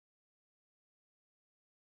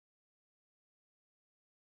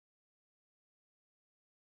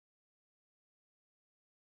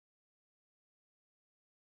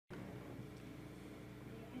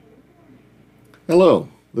Hello,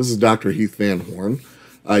 this is Dr. Heath Van Horn.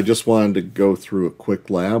 I just wanted to go through a quick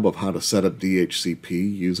lab of how to set up DHCP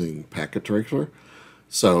using Packet Tracer.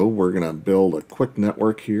 So we're going to build a quick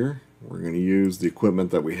network here. We're going to use the equipment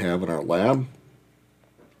that we have in our lab.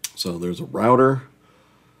 So there's a router,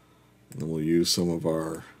 and then we'll use some of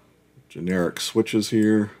our generic switches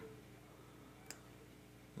here.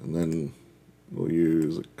 And then we'll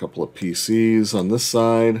use a couple of PCs on this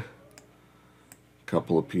side,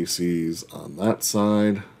 couple of PCs on that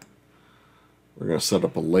side. We're going to set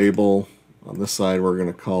up a label. On this side, we're going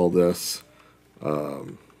to call this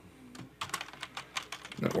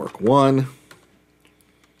Network 1.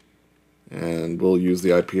 And we'll use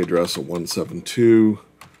the IP address of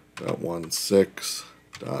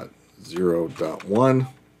 172.16.0.1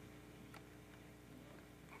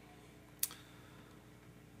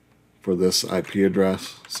 for this IP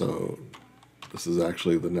address. So this is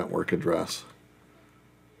actually the network address.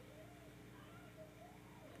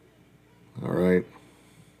 All right,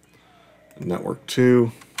 network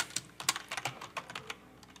 2,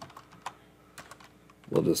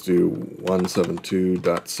 we'll just do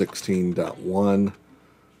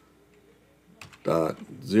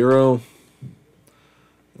 172.16.1.0,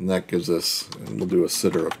 and that gives us, and we'll do a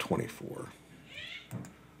CITA of 24.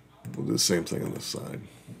 We'll do the same thing on this side,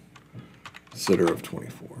 CITA of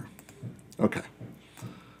 24. Okay,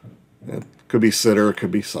 it could be CITA, it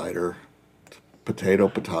could be CIDR. Potato,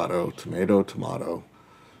 potato, tomato, tomato.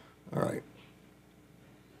 All right.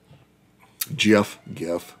 GIF,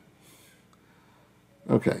 GIF.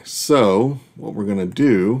 Okay, so what we're going to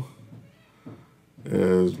do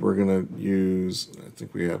is we're going to use, I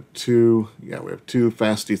think we have two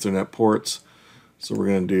fast Ethernet ports. So we're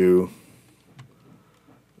going to do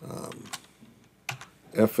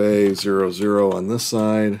FA00 on this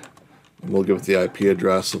side, and we'll give it the IP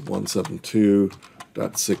address of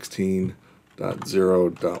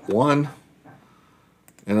 172.16.0.1,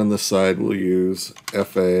 and on this side we'll use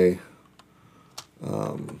FA,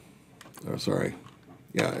 FA01,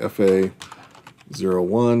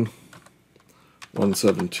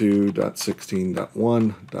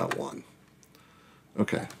 172.16.1.1.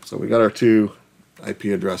 Okay, so we got our two IP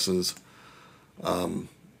addresses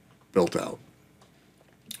built out.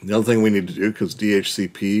 The other thing we need to do, because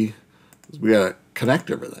DHCP, is we got to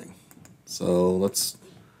connect everything. So let's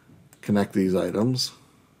connect these items.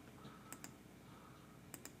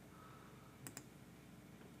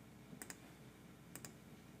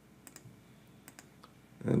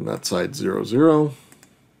 And that side 0, 0.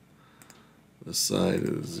 This side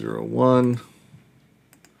is 0, 1.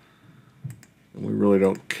 And we really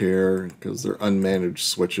don't care because they're unmanaged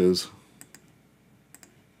switches.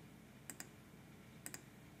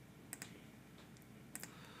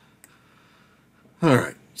 All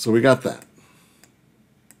right, so we got that.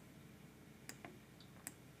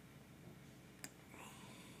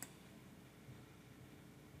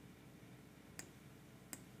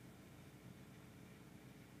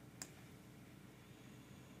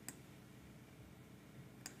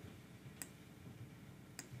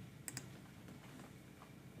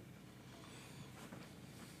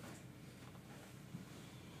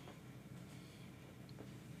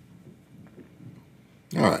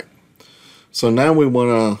 All right, so now we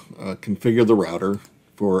want to configure the router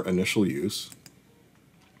for initial use.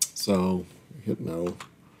 So hit no,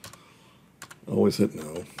 always hit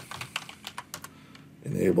no,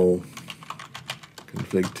 enable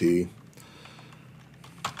config T,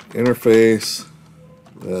 interface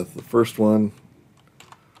with the first one,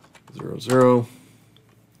 0, 0,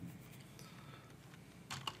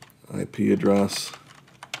 IP address,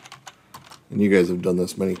 and you guys have done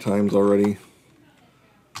this many times already,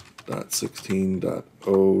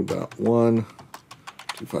 .16.0.1,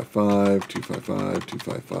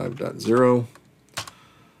 255.255.255.0.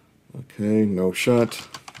 Okay, no shut.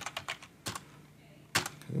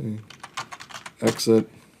 Okay, exit,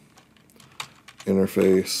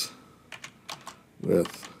 interface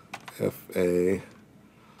with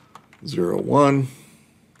FA01,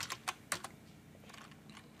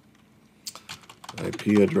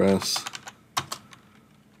 IP address,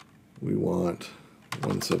 we want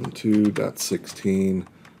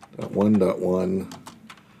 172.16.1.1,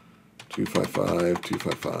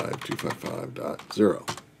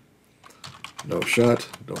 255.255.255.0. No shut,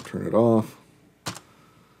 don't turn it off.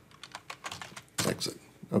 Exit.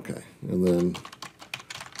 Okay, and then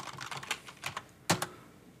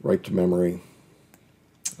write to memory.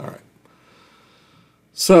 All right.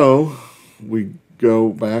 So we go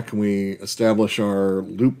back and we establish our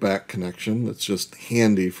loopback connection. That's just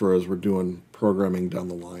handy for as we're doing programming down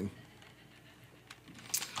the line.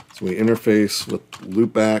 So we interface with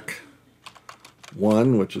loopback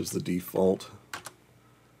 1, which is the default.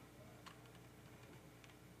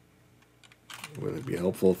 Would it be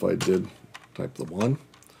helpful if I did type the 1?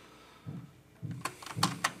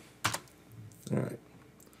 All right.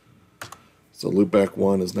 So loopback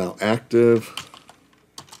 1 is now active.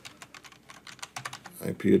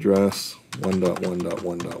 IP address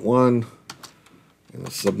 1.1.1.1 and a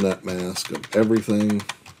subnet mask of everything.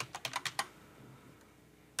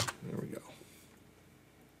 There we go.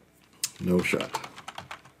 No shut.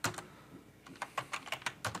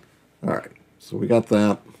 All right, so we got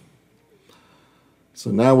that. So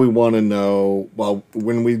now we want to know, well,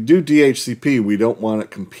 when we do DHCP, we don't want it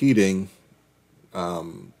competing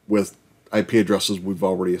with IP addresses we've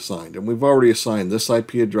already assigned. And we've already assigned this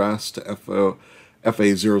IP address to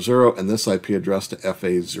FA00 and this IP address to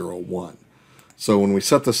FA01. So when we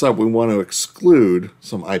set this up, we want to exclude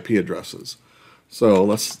some IP addresses. So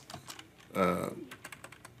let's IP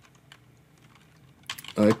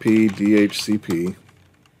DHCP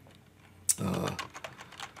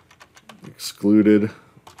excluded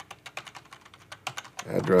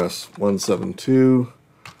address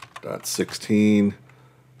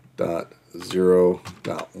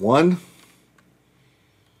 172.16.0.1.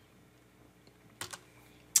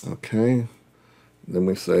 Okay, then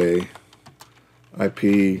we say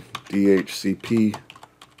IP DHCP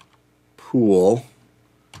pool,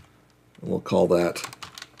 and we'll call that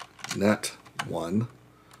net1.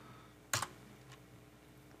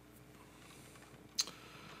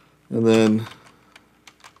 And then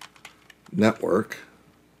network.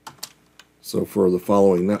 So for the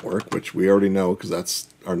following network, which we already know because that's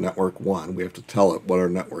our network 1, we have to tell it what our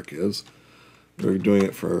network is. We're doing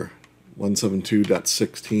it for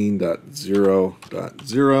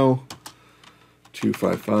 172.16.0.0,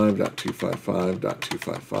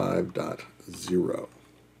 255.255.255.0.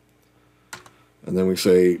 And then we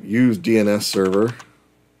say use DNS server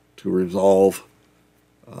to resolve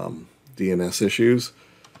DNS issues.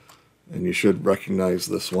 And you should recognize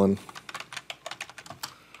this one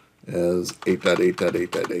as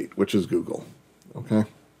 8.8.8.8, which is Google. Okay.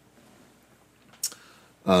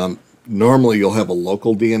 Normally you'll have a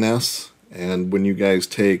local DNS, and when you guys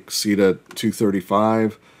take CITA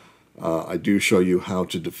 235, I do show you how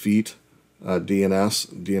to defeat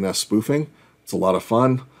DNS spoofing. It's a lot of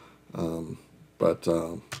fun, so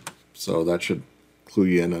that should clue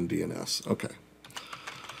you in on DNS. Okay.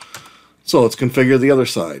 So let's configure the other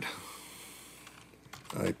side.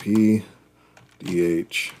 IP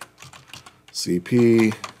DHCP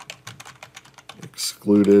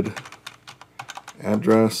excluded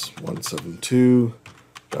address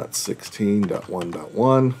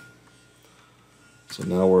 172.16.1.1. So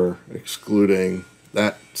now we're excluding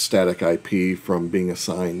that static IP from being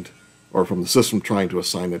assigned, or from the system trying to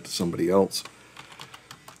assign it to somebody else.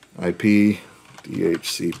 IP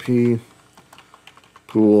DHCP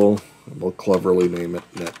pool, and we'll cleverly name it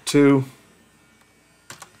net2.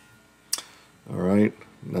 All right,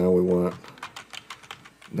 now we want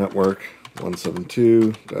network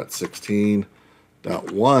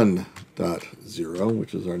 172.16.1.0,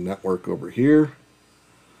 which is our network over here.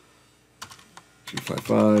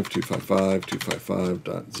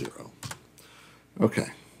 255.255.255.0.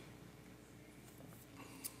 Okay.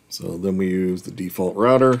 So then we use the default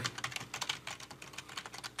router.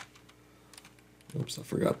 Oops, I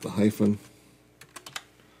forgot the hyphen.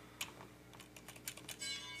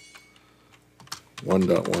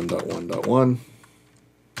 1.1.1.1.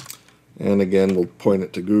 And again, we'll point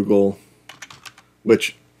it to Google,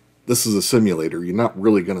 which this is a simulator. You're not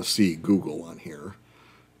really going to see Google on here,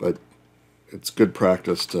 but it's good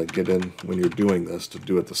practice to get in when you're doing this to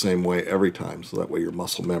do it the same way every time, so that way your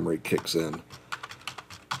muscle memory kicks in.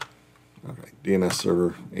 Okay, DNS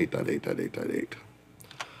server 8.8.8.8.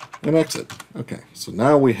 And exit. Okay, so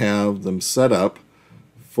now we have them set up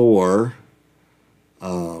for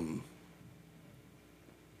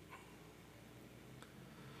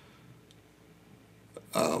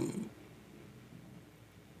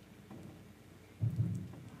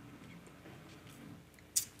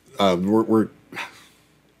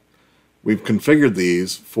we've configured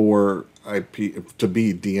these for IP to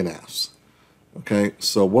be DNS. Okay,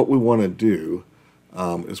 so what we want to do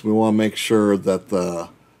is we want to make sure that the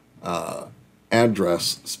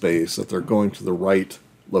address space, that they're going to the right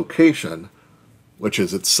location, which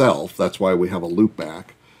is itself, that's why we have a loopback.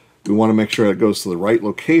 We want to make sure it goes to the right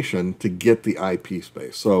location to get the IP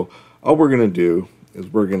space. So all we're going to do is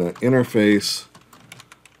we're going to interface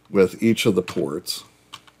with each of the ports.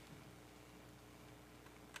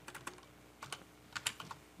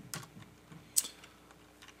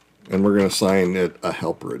 And we're going to assign it a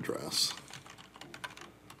helper address.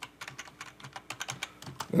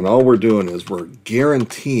 And all we're doing is we're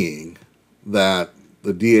guaranteeing that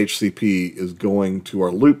the DHCP is going to our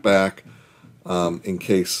loopback in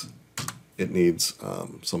case it needs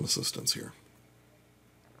some assistance here.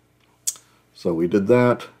 So we did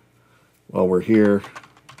that. While we're here,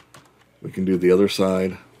 we can do the other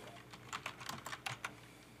side.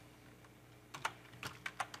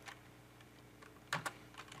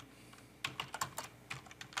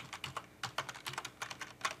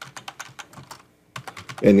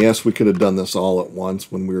 And yes, we could have done this all at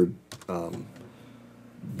once when we were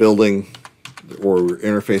building or we were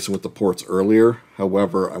interfacing with the ports earlier.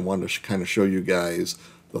 However, I wanted to kind of show you guys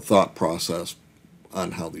the thought process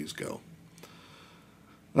on how these go.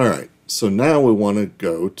 All right, so now we want to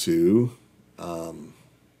go to,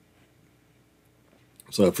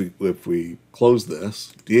 so if we close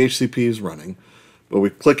this, DHCP is running, but we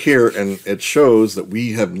click here and it shows that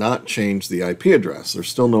we have not changed the IP address. There's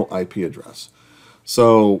still no IP address.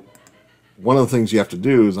 So one of the things you have to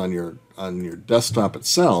do is on your desktop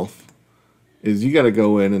itself is you got to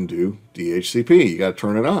go in and do DHCP. You got to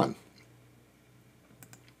turn it on.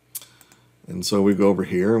 And so we go over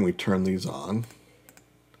here and we turn these on.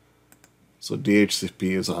 So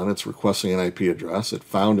DHCP is on. It's requesting an IP address. It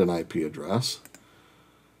found an IP address.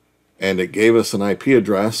 And it gave us an IP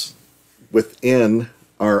address within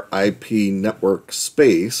our IP network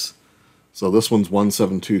space. So this one's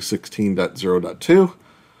 172.16.0.2,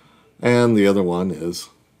 and the other one is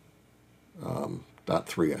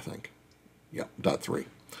 .3, I think. Yeah, .3.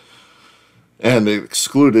 And it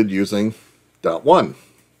excluded using .1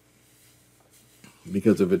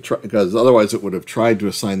 because because otherwise it would have tried to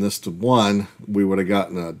assign this to 1. We would have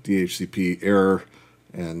gotten a DHCP error,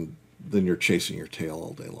 and then you're chasing your tail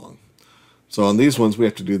all day long. So on these ones, we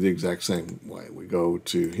have to do the exact same way. We go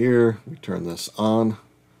to here, we turn this on.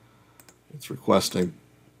 It's requesting.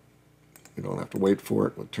 We don't have to wait for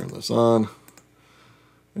it. We'll turn this on.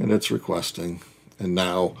 And it's requesting. And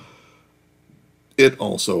now it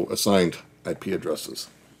also assigned IP addresses.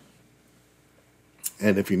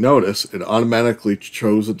 And if you notice, it automatically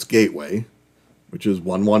chose its gateway, which is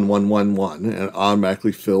 11111, and it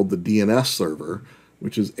automatically filled the DNS server,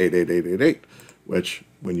 which is 88888, which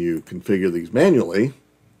when you configure these manually,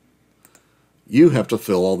 you have to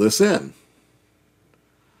fill all this in.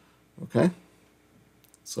 Okay?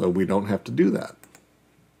 So we don't have to do that.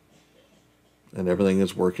 And everything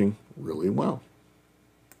is working really well.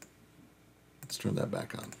 Let's turn that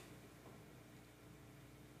back on.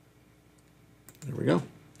 There we go.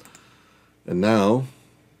 And now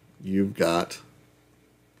you've got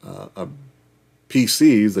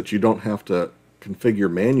PCs that you don't have to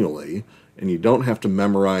configure manually, and you don't have to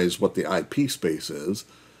memorize what the IP space is,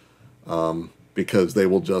 because they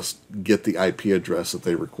will just get the IP address that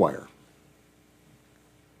they require.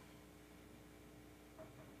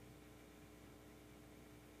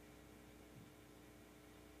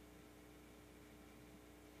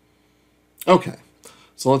 Okay,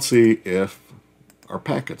 so let's see if our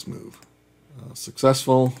packets move.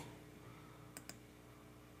 Successful.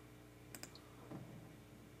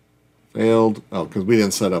 Failed. Oh, because we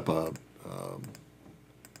didn't set up a...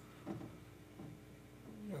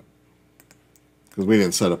 because we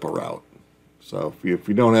didn't set up a route. So if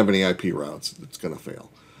you don't have any IP routes, it's going to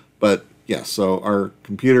fail. But yes, so our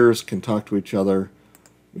computers can talk to each other.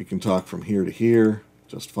 We can talk from here to here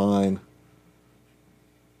just fine.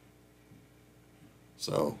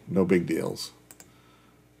 So no big deals.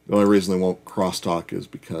 The only reason they won't crosstalk is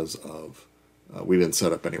because of we didn't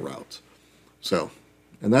set up any routes. So,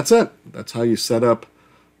 and that's it. That's how you set up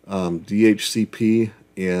DHCP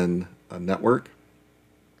in a network.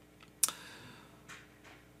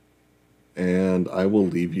 And I will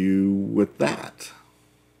leave you with that.